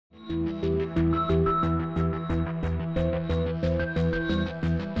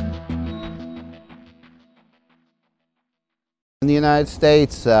United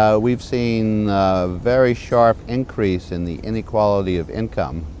States, we've seen a very sharp increase in the inequality of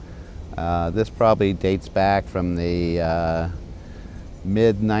income. This probably dates back from the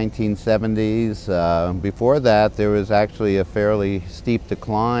mid-1970s. Before that, there was actually a fairly steep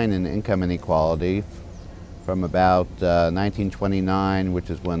decline in income inequality from about 1929,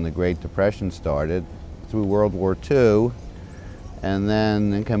 which is when the Great Depression started, through World War II, and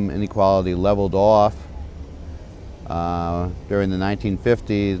then income inequality leveled off during the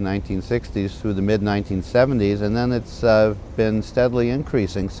 1950s, 1960s, through the mid-1970s, and then it's been steadily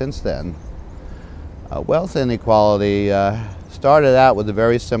increasing since then. Wealth inequality started out with a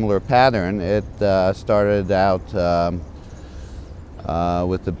very similar pattern. It started out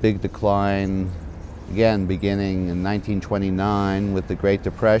with the big decline, again beginning in 1929 with the Great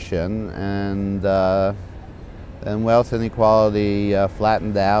Depression, and wealth inequality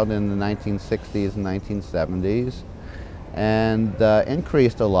flattened out in the 1960s and 1970s, and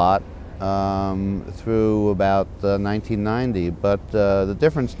increased a lot through about 1990. But the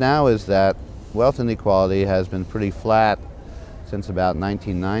difference now is that wealth inequality has been pretty flat since about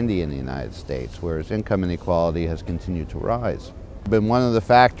 1990 in the United States, whereas income inequality has continued to rise. Been one of the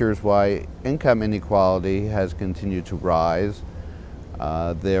factors why income inequality has continued to rise.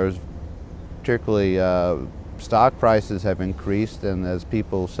 There's particularly stock prices have increased, and as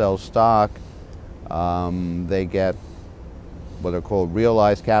people sell stock, they get what are called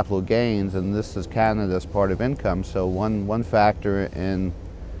realized capital gains, and this is counted as part of income. So one factor in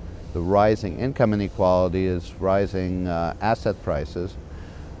the rising income inequality is rising asset prices.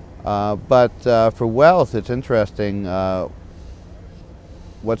 But for wealth, it's interesting.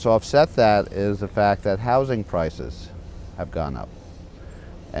 What's offset that is the fact that housing prices have gone up.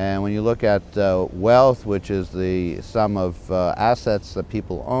 And when you look at wealth, which is the sum of assets that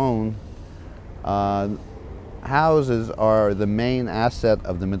people own, houses are the main asset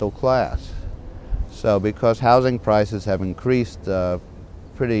of the middle class. So because housing prices have increased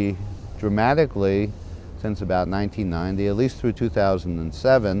pretty dramatically since about 1990, at least through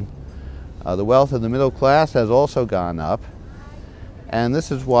 2007, the wealth of the middle class has also gone up. And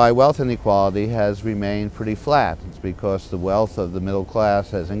this is why wealth inequality has remained pretty flat. It's because the wealth of the middle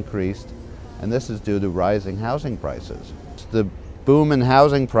class has increased, and this is due to rising housing prices. The boom in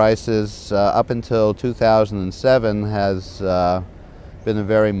housing prices up until 2007 has been a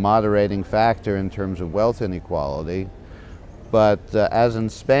very moderating factor in terms of wealth inequality. But as in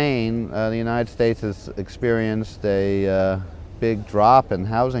Spain, the United States has experienced a big drop in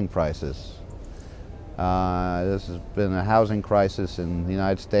housing prices. This has been a housing crisis in the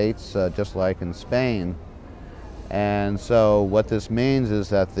United States, just like in Spain. And so what this means is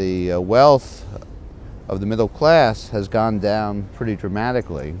that the wealth of the middle class has gone down pretty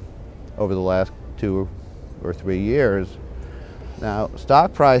dramatically over the last 2 or 3 years. Now,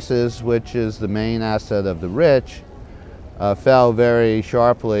 stock prices, which is the main asset of the rich, fell very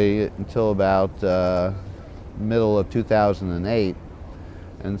sharply until about middle of 2008.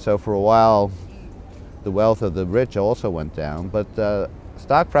 And so for a while, the wealth of the rich also went down, but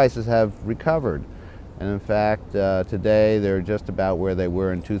stock prices have recovered. And in fact, today they're just about where they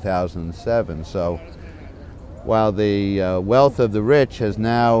were in 2007. So while the wealth of the rich has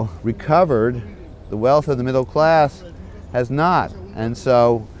now recovered, the wealth of the middle class has not. And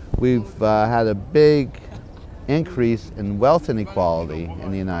so we've had a big increase in wealth inequality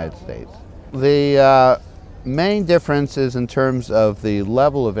in the United States. The main difference is in terms of the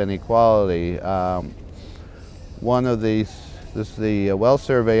level of inequality. One of these, this is the wealth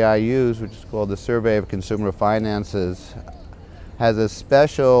survey I use, which is called the Survey of Consumer Finances, has a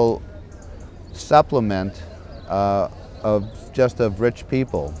special supplement of rich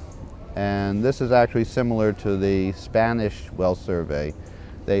people. And this is actually similar to the Spanish wealth survey.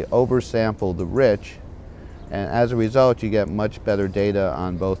 They oversample the rich, and as a result you get much better data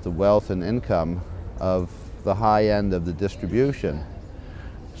on both the wealth and income of the high end of the distribution.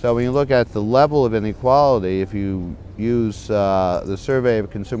 So when you look at the level of inequality, if you use the Survey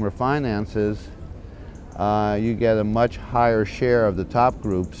of Consumer Finances, you get a much higher share of the top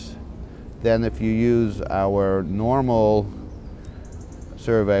groups than if you use our normal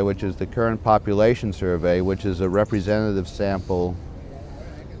survey, which is the current population survey, which is a representative sample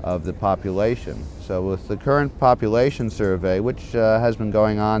of the population. So with the current population survey, which has been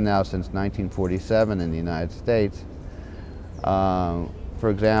going on now since 1947 in the United States, for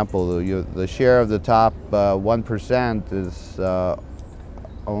example, the share of the top 1% is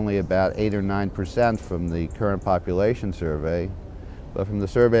only about 8 or 9% from the current population survey, but from the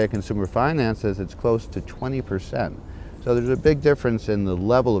Survey of Consumer Finances, it's close to 20%. So there's a big difference in the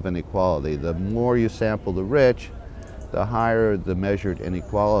level of inequality. The more you sample the rich, the higher the measured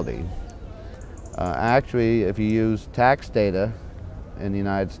inequality. Actually, if you use tax data in the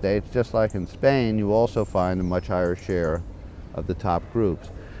United States, just like in Spain, you also find a much higher share of the top groups.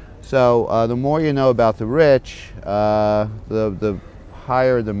 So the more you know about the rich, the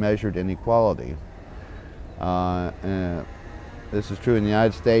higher the measured inequality. This is true in the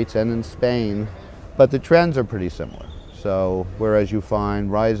United States and in Spain, but the trends are pretty similar. So whereas you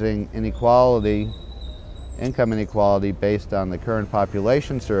find rising inequality, income inequality based on the current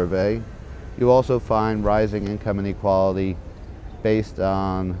population survey, you also find rising income inequality based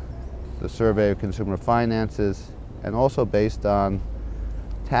on the survey of consumer finances and also based on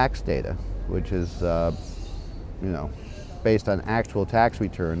tax data, which is based on actual tax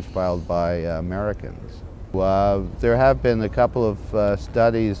returns filed by Americans. There have been a couple of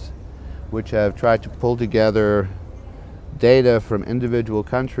studies which have tried to pull together data from individual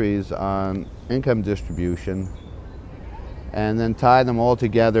countries on income distribution and then tie them all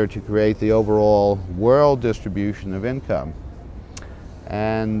together to create the overall world distribution of income.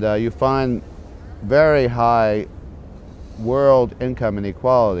 And you find very high world income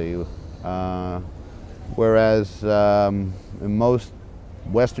inequality, whereas in most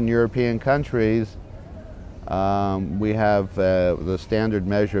Western European countries, we have the standard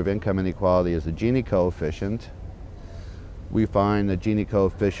measure of income inequality is the Gini coefficient. We find a Gini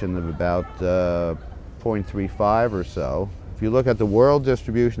coefficient of about 0.35 or so. If you look at the world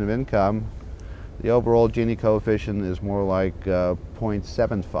distribution of income, the overall Gini coefficient is more like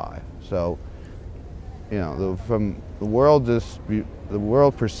 0.75. So, from the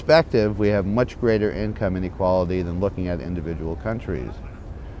world perspective, we have much greater income inequality than looking at individual countries.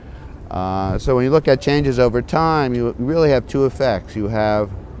 So when you look at changes over time, you really have two effects. You have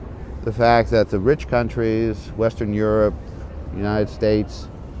the fact that the rich countries, Western Europe, United States,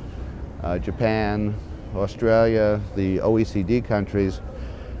 Japan, Australia, the OECD countries,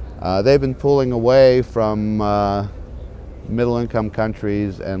 they've been pulling away from middle-income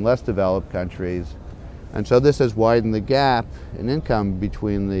countries and less developed countries. And so this has widened the gap in income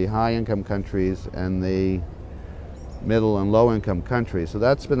between the high-income countries and the middle and low-income countries. So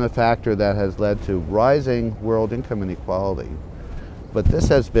that's been a factor that has led to rising world income inequality. But this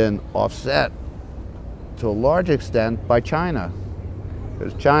has been offset to a large extent by China,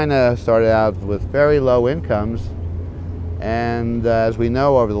 because China started out with very low incomes, and as we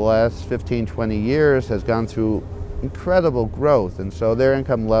know, over the last 15, 20 years has gone through incredible growth, and so their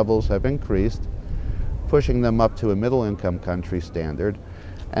income levels have increased, pushing them up to a middle income country standard.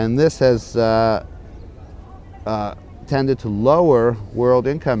 And this has tended to lower world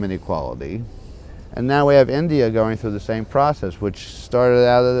income inequality. And now we have India going through the same process, which started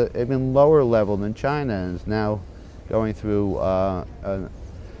out at an even lower level than China and is now going through a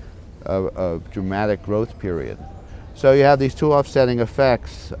dramatic growth period. So you have these two offsetting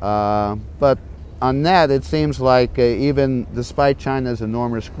effects, but on net it seems like even despite China's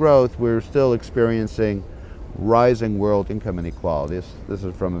enormous growth, we're still experiencing rising world income inequality. This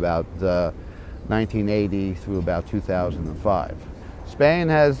is from about 1980 through about 2005. Spain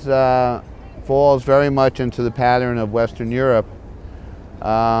falls very much into the pattern of Western Europe,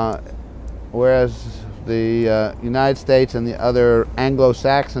 whereas the United States and the other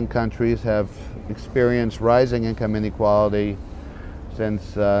Anglo-Saxon countries have experienced rising income inequality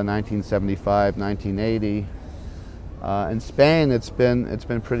since 1975, 1980. In Spain, it's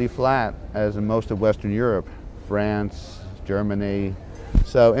been pretty flat, as in most of Western Europe, France, Germany.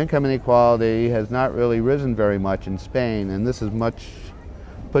 So income inequality has not really risen very much in Spain, and this is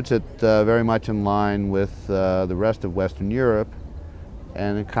puts it very much in line with the rest of Western Europe,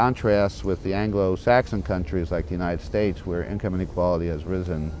 and in contrast with the Anglo-Saxon countries like the United States, where income inequality has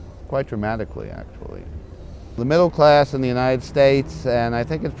risen quite dramatically, actually. The middle class in the United States, and I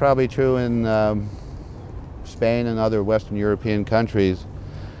think it's probably true in Spain and other Western European countries,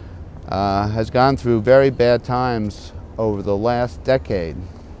 has gone through very bad times over the last decade.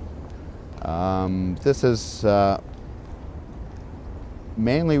 This is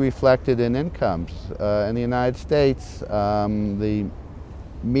mainly reflected in incomes. In the United States, the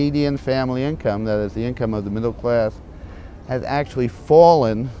median family income, that is the income of the middle class, has actually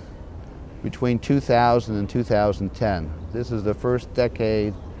fallen between 2000 and 2010. This is the first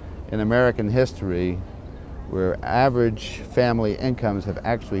decade in American history where average family incomes have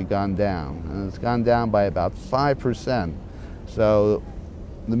actually gone down, and it's gone down by about 5%. So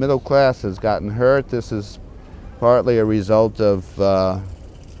the middle class has gotten hurt. This is partly a result of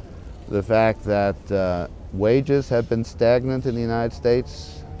the fact that wages have been stagnant in the United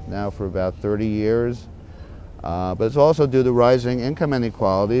States now for about 30 years. But it's also due to rising income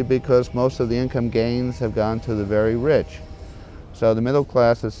inequality because most of the income gains have gone to the very rich. So the middle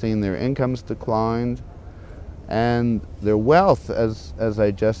class has seen their incomes declined, and their wealth, as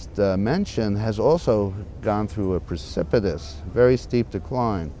I just mentioned, has also gone through a precipitous, very steep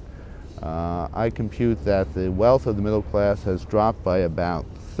decline. I compute that the wealth of the middle class has dropped by about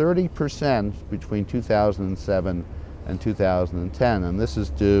 30% between 2007 and 2010, and this is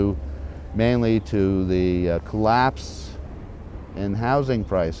due mainly to the collapse in housing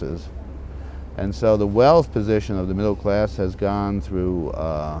prices. And so the wealth position of the middle class has gone through,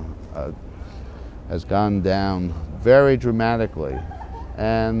 has gone down very dramatically.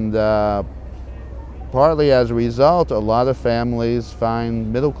 And partly as a result, a lot of families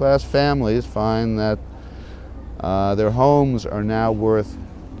find, middle class families find that their homes are now worth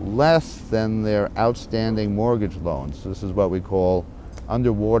less than their outstanding mortgage loans. This is what we call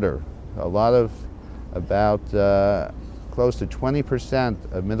underwater. A lot of, about close to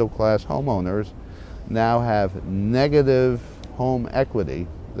 20% of middle-class homeowners now have negative home equity.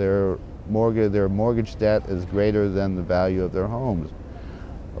 Their mortgage debt is greater than the value of their homes.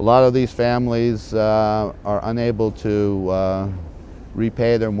 A lot of these families are unable to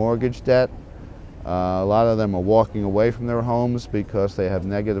repay their mortgage debt. A lot of them are walking away from their homes because they have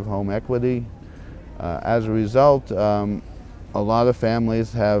negative home equity. As a result, a lot of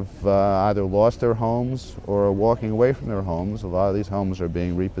families have either lost their homes or are walking away from their homes. A lot of these homes are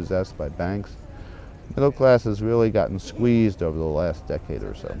being repossessed by banks. Middle class has really gotten squeezed over the last decade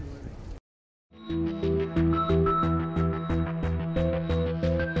or so.